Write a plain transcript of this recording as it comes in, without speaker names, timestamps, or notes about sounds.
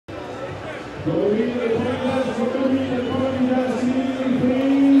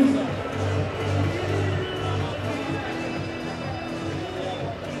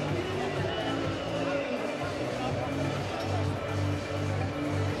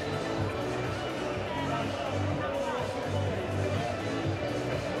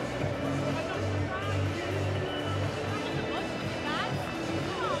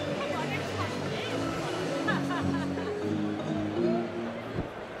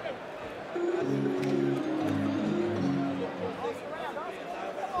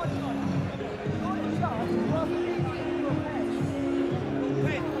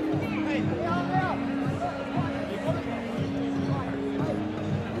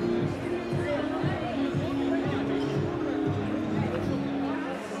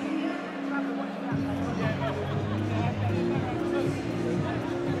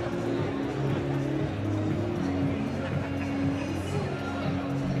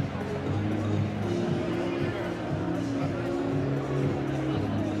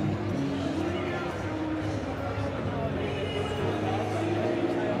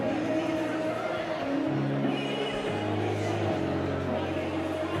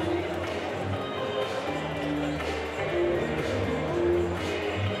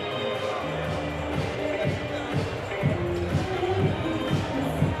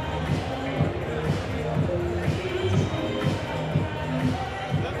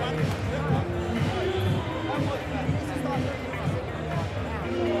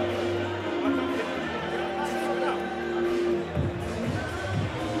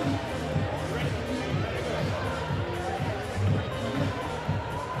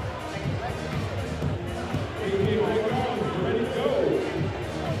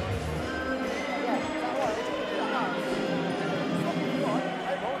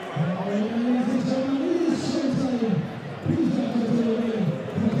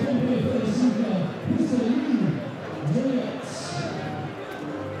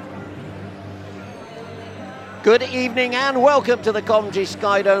Good evening and welcome to the Coventry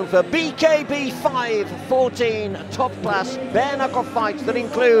Skydome for BKB5 14 top class bare knuckle fights that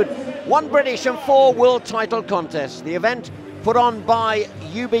include 1 British and 4 world title contests. The event put on by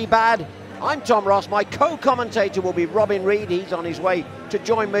UBBAD. I'm Tom Ross, my co-commentator will be Robin Reid. He's on his way to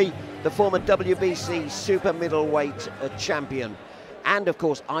join me, the former WBC super middleweight champion and of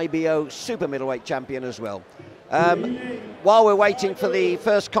course IBO super middleweight champion as well. While we're waiting for the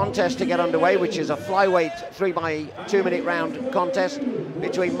first contest to get underway, which is a flyweight 3x2 minute round contest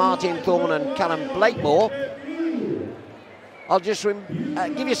between Martin Thorne and Callum Blackmore, I'll just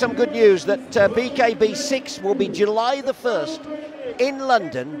give you some good news that BKB6 will be July the 1st in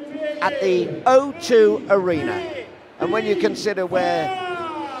London at the O2 Arena. And when you consider where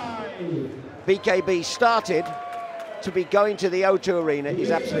BKB started, to be going to the O2 Arena is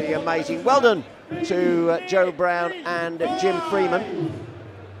absolutely amazing. Well done to Joe Brown and Jim Freeman.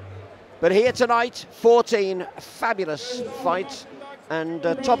 But here tonight, 14 fabulous fights, and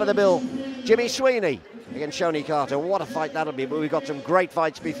top of the bill, Jimmy Sweeney against Shoney Carter. What a fight that'll be, but we've got some great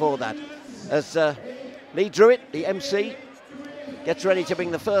fights before that. As Lee Druitt, the MC, gets ready to bring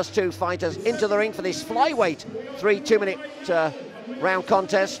the first 2 fighters into the ring for this flyweight 3 2-minute round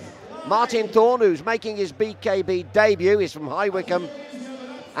contest. Martin Thorne, who's making his BKB debut, is from High Wycombe,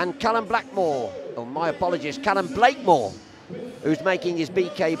 and Callum Blackmore, oh my apologies, Callum Blackmore, who's making his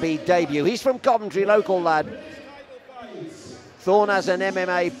BKB debut. He's from Coventry, local lad. Thorne has an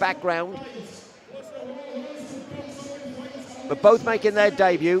MMA background, but both making their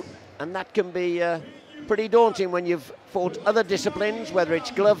debut, and that can be pretty daunting when you've fought other disciplines, whether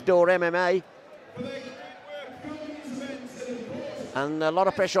it's gloved or MMA. And a lot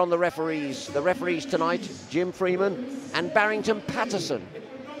of pressure on the referees. The referees tonight, Jim Freeman and Barrington Patterson,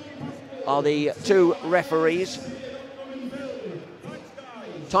 are the 2 referees.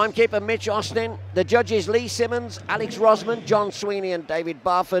 Timekeeper Mitch Austin. The judges Lee Simmons, Alex Rosman, John Sweeney and David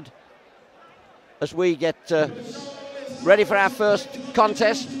Barford. As we get ready for our first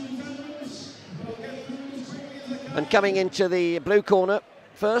contest. And coming into the blue corner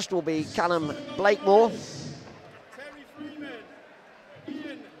first will be Callum Blackmore.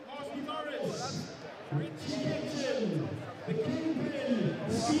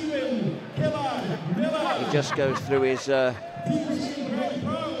 He just goes through his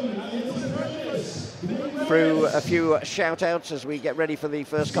through a few shout-outs as we get ready for the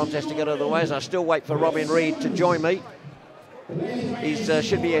first contest to get underway. As I still wait for Robin Reid to join me. He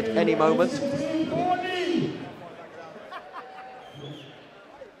should be at any moment.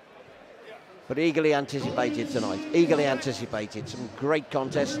 But eagerly anticipated tonight, eagerly anticipated. Some great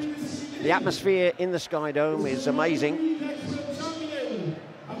contest. The atmosphere in the Skydome is amazing.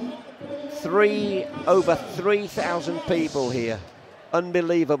 over 3,000 people here.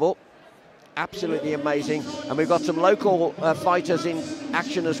 Unbelievable. Absolutely amazing. And we've got some local fighters in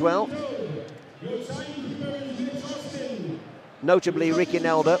action as well. Notably Ricky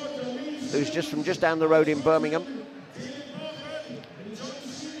Nelder, who's from just down the road in Birmingham.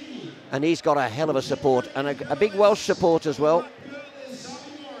 And he's got a hell of a support, and a big Welsh support as well.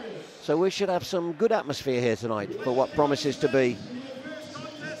 So we should have some good atmosphere here tonight for what promises to be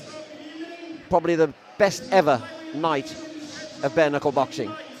probably the best ever night of bare knuckle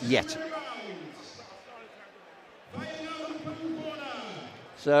boxing yet.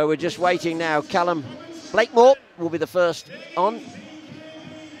 So we're just waiting now. Callum Blackmore will be the first on.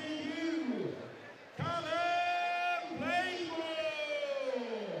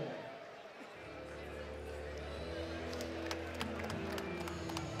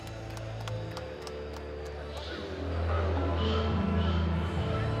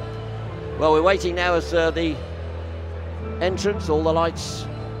 Well, we're waiting now as the entrance, all the lights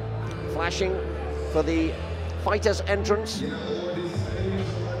flashing for the fighters' entrance.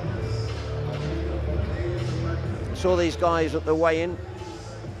 Saw these guys at the weigh-in,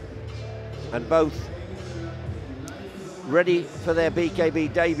 and both ready for their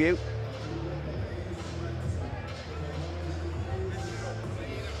BKB debut.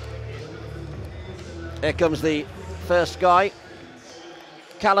 Here comes the first guy,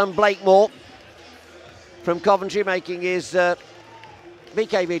 Callum Blackmore from Coventry, making his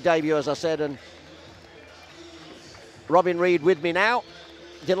BKB debut, as I said, and Robin Reid with me now.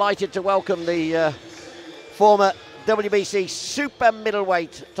 Delighted to welcome the former WBC super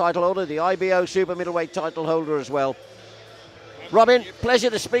middleweight title holder, the IBO super middleweight title holder as well. Robin, pleasure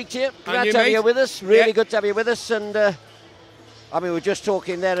to speak to you. Glad to have you with us. Really good to have you with us. And I mean, we're just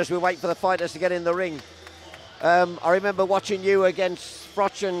talking there as we wait for the fighters to get in the ring. I remember watching you against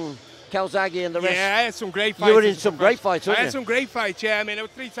Froch and Calzaghe and the rest. Yeah, I had some great fights. You were in some great fights, weren't you? I had some great fights, yeah. I mean, I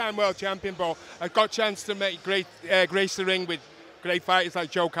was three-time world champion, but I got a chance to grace the ring with great fighters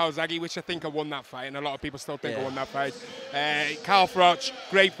like Joe Calzaghe, which I think I won that fight, and a lot of people still think I won that fight. Carl Froch,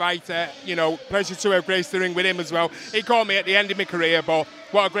 great fighter, you know, pleasure to have graced the ring with him as well. He caught me at the end of my career, but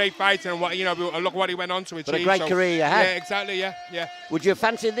what a great fighter, and what, you know, look what he went on to achieve. What a great career you had. Yeah, exactly, yeah. Would you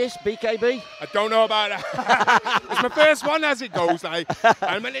fancy this, BKB? I don't know about that. It's my first one as it goes.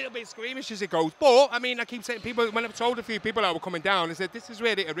 I'm a little bit squeamish as it goes. But, I mean, I keep saying, people, when I've told a few people that were coming down, I said, this is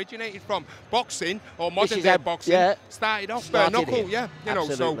where it originated from. Boxing, or modern day boxing, started off bare knuckle, you know,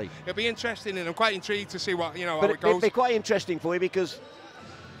 so it'll be interesting, and I'm quite intrigued to see what, you know, how it goes. It'll be quite interesting for you because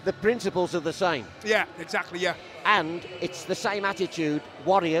the principles are the same. Yeah, exactly, yeah. And it's the same attitude,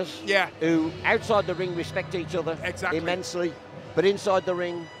 warriors, who outside the ring respect each other immensely, but inside the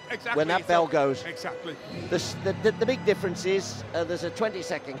ring, when that bell goes. Exactly. The big difference is there's a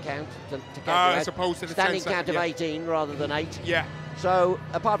 20-second count to count as opposed to the standing count of 18 rather than 8. Yeah. So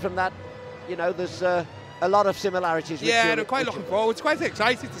apart from that, you know, there's a lot of similarities. Yeah, and I'm quite looking forward. It's quite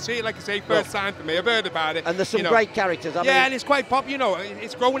excited to see it. Like I say, first time for me. I've heard about it. And there's some great characters. I mean, and it's quite pop. You know,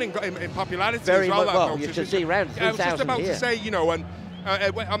 it's growing in popularity very as well. Well, you should see around 3,000 I was just about here. to say, you know, and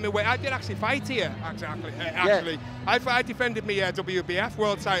I mean, I did actually fight here. Actually, I defended my WBF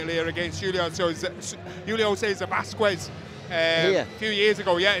world title here against Julio Cesar Vasquez a few years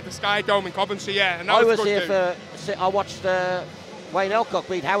ago. Yeah, at the Sky Dome in Coventry. Yeah, and I was here I watched Wayne Elcock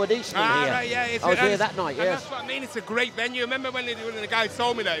beat Howard Eastman here. Right, yeah, I was here that night, yes. That's what I mean, it's a great venue. Remember when the guy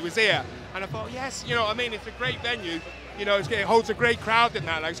told me that he was here? And I thought, yes, you know what I mean, it's a great venue. You know, it holds a great crowd in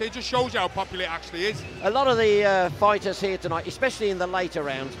that. Like, so it just shows you how popular it actually is. A lot of the fighters here tonight, especially in the later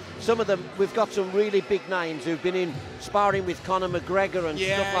rounds, some of them, we've got some really big names who've been in sparring with Conor McGregor and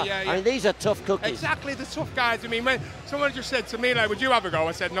stuff like that. I mean, these are tough cookies. Exactly, the tough guys. I mean, when someone just said to me, like, would you have a go?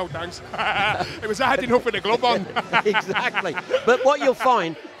 I said, no, thanks. It was hard enough with a glove on. Exactly. But what you'll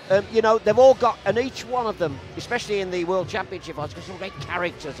find, you know, they've all got, and each one of them, especially in the World Championship fights, got some great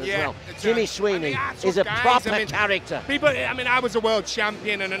characters as well. Jimmy Sweeney is a proper character. People, I mean, I was a world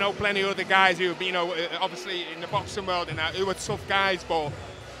champion, and I know plenty of other guys who, you know, obviously in the boxing world and that, who are tough guys, but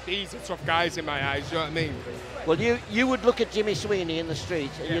these are tough guys in my eyes, you know what I mean? Well, you would look at Jimmy Sweeney in the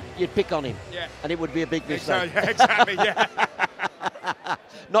street and you'd pick on him, and it would be a big mistake. Exactly, yeah.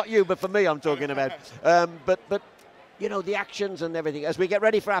 Not you, but for me I'm talking about. But you know, the actions and everything. As we get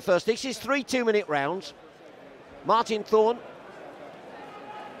ready for our first, this is 3 2-minute rounds. Martin Thorne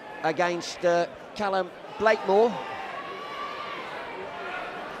against Callum Blackmore.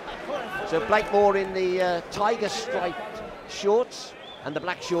 So Blackmore in the tiger striped shorts, and the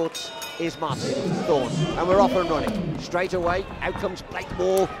black shorts is Martin Thorne. And we're off and running. Straight away, out comes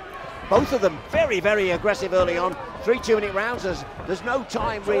Blackmore. both of them very, very aggressive early on. 3 2-minute rounds. There's no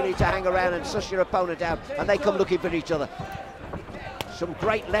time really to hang around and suss your opponent out, and they come looking for each other. Some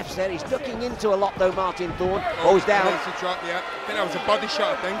great lefts there. He's ducking into a lot though, Martin Thorne. Oh, he's down. That's a drop, yeah. I think that was a body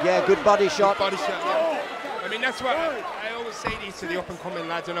shot, I think. Yeah, good body shot. Good body shot, yeah. I mean, that's what I always say these to the up-and-coming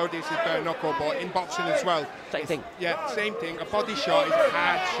lads. I know this is bare knuckle, but in boxing as well. Same thing. Yeah, same thing. A body shot is a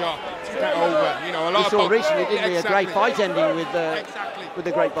hard shot to get over. You know, a lot we saw of recently, didn't we, a great fight ending with exactly. With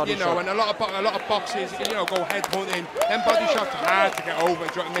a great body shot. You know, and a lot of boxers, you know, go head hunting. Then body shots are hard to get over. Do you know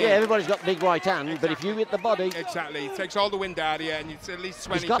what I mean? Yeah, everybody's got big right hand, exactly. But if you hit the body, exactly, it takes all the wind out of you, and it's at least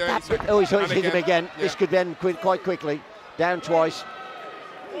 20, he's got 30 that. seconds. Oh, he's hit him again. Yeah. This could end quite quickly. Down twice.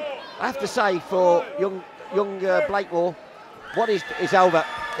 I have to say, for young Blakemore, what is over?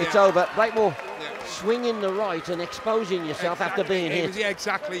 It's over. Blakemore swinging the right and exposing yourself after being hit. Yeah,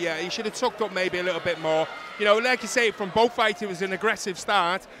 exactly. Yeah, he should have tucked up maybe a little bit more. You know, like you say, from both fights, it was an aggressive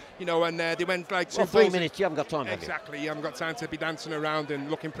start. You know, and they went like 3 minutes. You haven't got time. Exactly. You haven't got time to be dancing around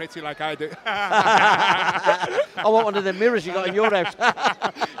and looking pretty like I do. I want one of the mirrors you got in your house.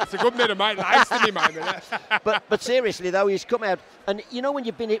 It's a good mirror, mate. Lies to me, man. But seriously though, he's come out, and you know when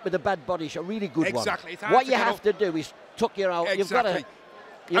you've been hit with a bad body shot, really good one. Exactly. What you have to do is tuck your out. Exactly. You've got to.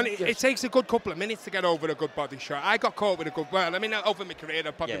 And it takes a good couple of minutes to get over a good body shot. I got caught with a good, well, I mean, over my career,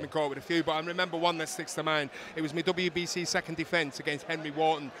 I've probably been caught with a few, but I remember one that sticks to mind. It was my WBC second defence against Henry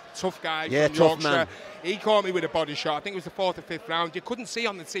Wharton, tough guy from Yorkshire. Man. He caught me with a body shot. I think it was the 4th or 5th round. You couldn't see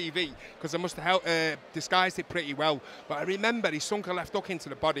on the TV because I must have disguised it pretty well. But I remember he sunk a left hook into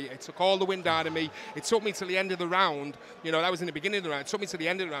the body. It took all the wind out of me. It took me till the end of the round. You know, that was in the beginning of the round. It took me to the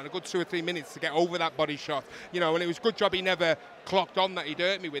end of the round, a good 2 or 3 minutes to get over that body shot. You know, and it was a good job he never clocked on that he'd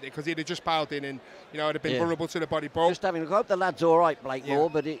hurt me with it, because he'd have just piled in and, you know, I'd have been vulnerable to the body blow. Just having a look. I hope the lad's all right,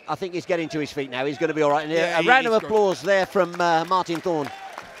 Blakemore, but I think he's getting to his feet now. He's going to be all right. And a round of applause there from Martin Thorne.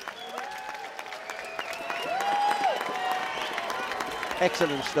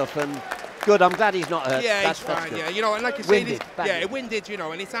 Excellent stuff, and good. I'm glad he's not hurt. Yeah, that's fine. Good. Yeah, you know, and like you say, winded, winded. You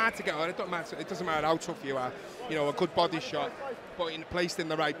know, and it's hard to get on. It doesn't matter how tough you are. You know, a good body shot, but placed in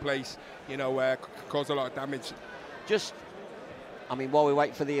the right place, you know, could cause a lot of damage. Just, I mean, while we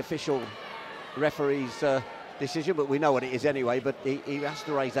wait for the official referee's decision, but we know what it is anyway. But he has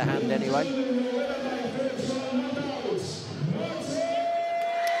to raise a hand anyway.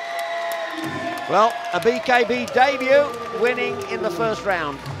 Well, a BKB debut, winning in the first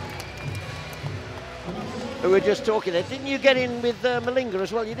round. We were just talking there. Didn't you get in with Malinga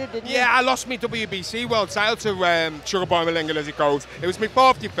as well? You did, didn't you? Yeah, I lost my WBC world title to Sugar Boy Malinga, as it goes. It was my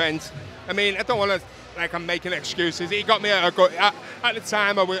 4th defence. I mean, I don't want to, like, I'm making excuses. He got me at the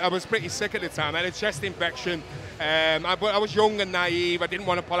time, I was pretty sick at the time. I had a chest infection. I was young and naive. I didn't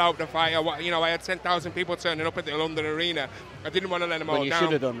want to pull out the fight. I had 10,000 people turning up at the London Arena. I didn't want to let them all down. You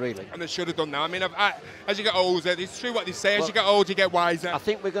should have done, really. And I should have done that. I mean, as you get older, it's true what they say. As you get older, you get wiser. I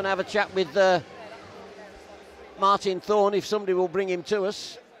think we're going to have a chat with Martin Thorne, if somebody will bring him to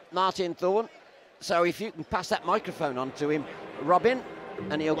us. Martin Thorne. So if you can pass that microphone on to him, Robin,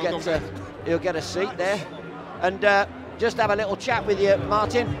 and he'll get a seat there. And just have a little chat with you,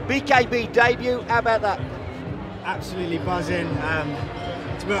 Martin. BKB debut, how about that? Absolutely buzzing.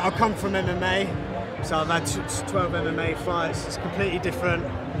 I come from MMA, so I've had 12 MMA fights. It's completely different.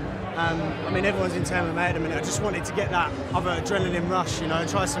 I mean, everyone's into MMA at the minute. I just wanted to get that other adrenaline rush, you know, and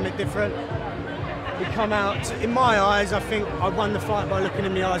try something different. He come out, in my eyes, I think I won the fight by looking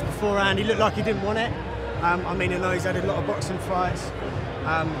in the eyes beforehand. He looked like he didn't want it. I mean, I know he's had a lot of boxing fights,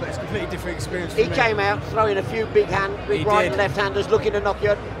 but it's a completely different experience for me. He came out throwing a few big right and left-handers looking to knock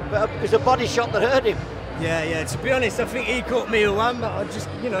you out, but it was a body shot that hurt him. Yeah, to be honest, I think he caught me a one, but I just,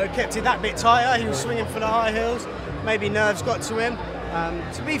 you know, kept it that bit tighter. He was swinging for the high heels. Maybe nerves got to him.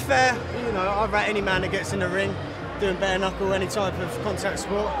 To be fair, you know, I rate any man that gets in the ring doing bare knuckle, any type of contact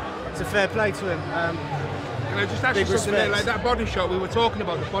sport. It's a fair play to him. Can I just ask you something there, like that body shot, we were talking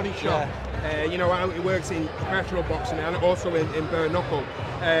about the body shot, you know, how it works in professional boxing and also in bare knuckle.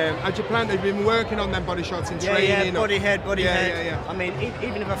 Had you planned, have you been working on them body shots in training? Yeah, body head. Yeah. I mean,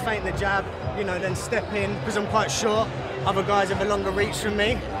 even if I feint the jab, you know, then step in, because I'm quite short, other guys have a longer reach from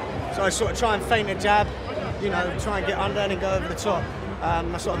me, so I sort of try and feint the jab, you know, try and get under and then go over the top.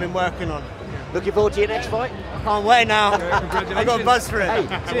 That's what I've been working on. Looking forward to your next fight? Can't wait now. I've got a buzz for it.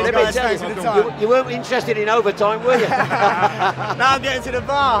 Hey, let me tell you, you weren't interested in overtime, were you? Now I'm getting to the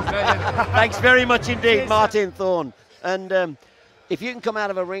bar. Thanks very much indeed, Martin Thorne. And if you can come out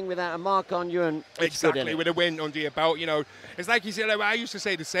of a ring without a mark on you, and it's exactly, good, with a win under your belt, you know, it's like you said. Like, I used to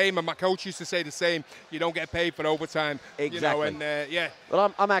say the same, and my coach used to say the same. You don't get paid for overtime. Exactly. You know, and yeah.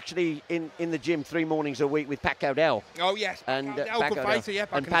 Well, I'm actually in the gym 3 mornings a week with Pat Cowdell. Oh yes. And Good Cowdell. fighter, yeah.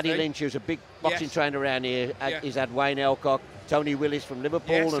 And Paddy Lynch, who's a big boxing trainer around here. Yeah. He's had Wayne Elcock, Tony Willis from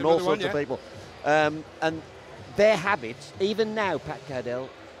Liverpool, Yes, and all another sorts one, of people. And their habits, even now, Pat Cowdell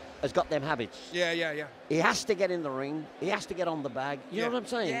has got them habits. Yeah. He has to get in the ring. He has to get on the bag. You know what I'm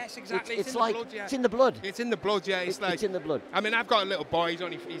saying? Yes, exactly. It's in like the blood, yeah. it's in the blood. It's in the blood, yeah. It's in the blood. I mean, I've got a little boy.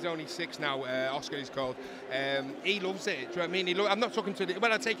 He's only 6 now. Oscar is called. He loves it. Do you know what I mean? I'm not talking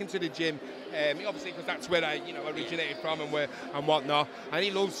to I take him to the gym. Obviously, because that's where I originated from and whatnot. And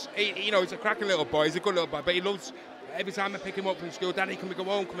he loves. He's a cracking little boy. He's a good little boy, but he loves. Every time I pick him up from school, Daddy, can we go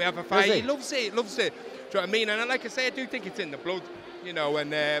home? Can we have a fight? He loves it. Loves it. Do you know what I mean? And like I say, I do think it's in the blood. You know,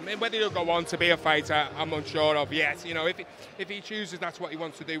 and whether he'll go on to be a fighter, I'm unsure of yet. You know, if he chooses, that's what he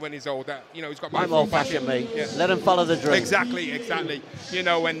wants to do when he's older. You know, he's got my I'm old-fashioned, mate. Yeah. Let him follow the dream. Exactly. You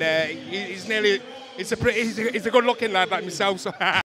know, and he's a good-looking lad like myself. So.